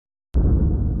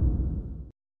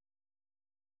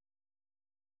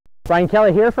Brian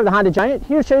Kelly here for the Honda Giant.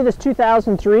 Here to show you this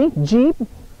 2003 Jeep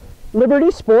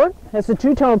Liberty Sport. It's a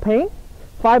two-tone paint,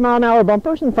 5-mile-an-hour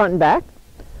bumpers in front and back,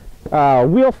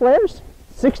 wheel flares,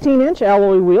 16-inch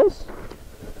alloy wheels,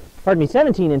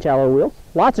 17-inch alloy wheels,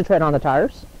 lots of tread on the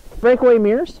tires, breakaway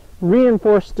mirrors,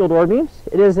 reinforced steel door beams.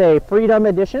 It is a Freedom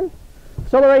Edition,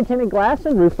 solar tinted glass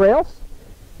and roof rails.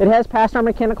 It has passed our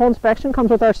mechanical inspection, comes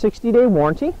with our 60-day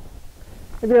warranty.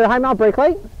 If you're a high mount brake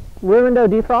light, rear window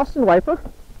defrost and wiper.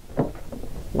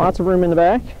 Lots of room in the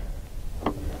back.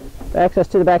 Access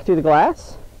to the back through the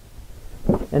glass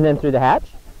and then through the hatch.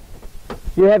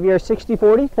 You have your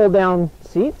 60/40 fold down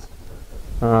seats,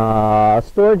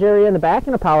 storage area in the back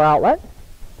and a power outlet.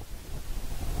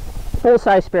 Full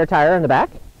size spare tire in the back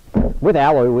with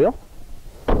alloy wheel.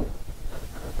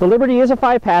 The Liberty is a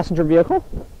 5-passenger vehicle.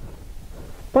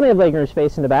 Plenty of legroom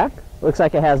space in the back. Looks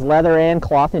like it has leather and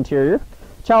cloth interior.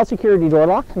 Child security door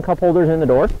locks and cup holders in the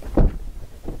door.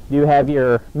 You have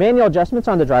your manual adjustments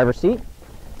on the driver's seat,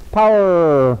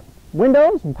 power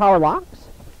windows and power locks,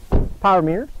 power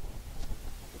mirrors.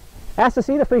 Ask to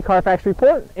see the free Carfax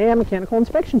report and mechanical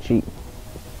inspection sheet.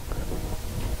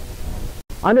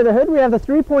 Under the hood we have the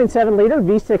 3.7-liter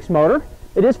V6 motor.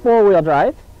 It is 4-wheel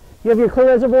drive. You have your clear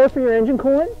reservoir for your engine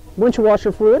coolant, windshield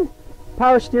washer fluid,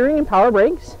 power steering and power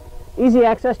brakes, easy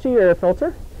access to your air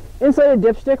filter, insulated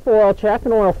dipstick for oil check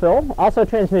and oil fill, also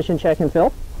transmission check and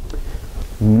fill.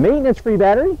 Maintenance-free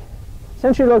battery,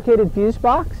 centrally located fuse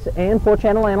box, and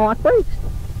 4-channel analog brakes.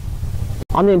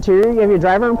 On the interior, you have your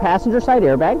driver and passenger side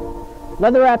airbag,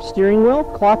 leather-wrapped steering wheel,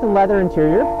 cloth and leather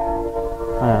interior,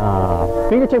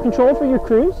 fingertip control for your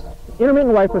cruise,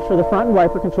 intermittent wipers for the front and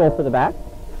wiper control for the back,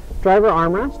 driver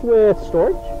armrest with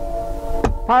storage,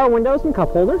 power windows and cup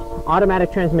holders,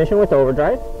 automatic transmission with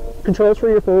overdrive, controls for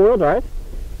your four-wheel drive,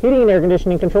 heating and air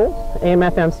conditioning controls,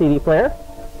 AM/FM CD player,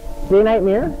 day-night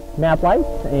mirror, map lights,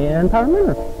 and power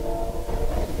mirror.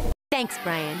 Thanks,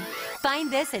 Brian. Find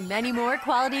this and many more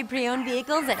quality pre-owned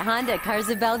vehicles at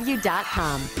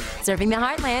HondaCarsOfBellevue.com. Serving the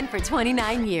Heartland for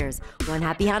 29 years, one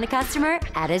happy Honda customer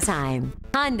at a time.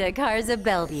 Honda Cars of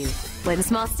Bellevue. One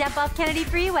small step off Kennedy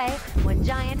Freeway, one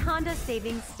giant Honda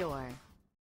savings store.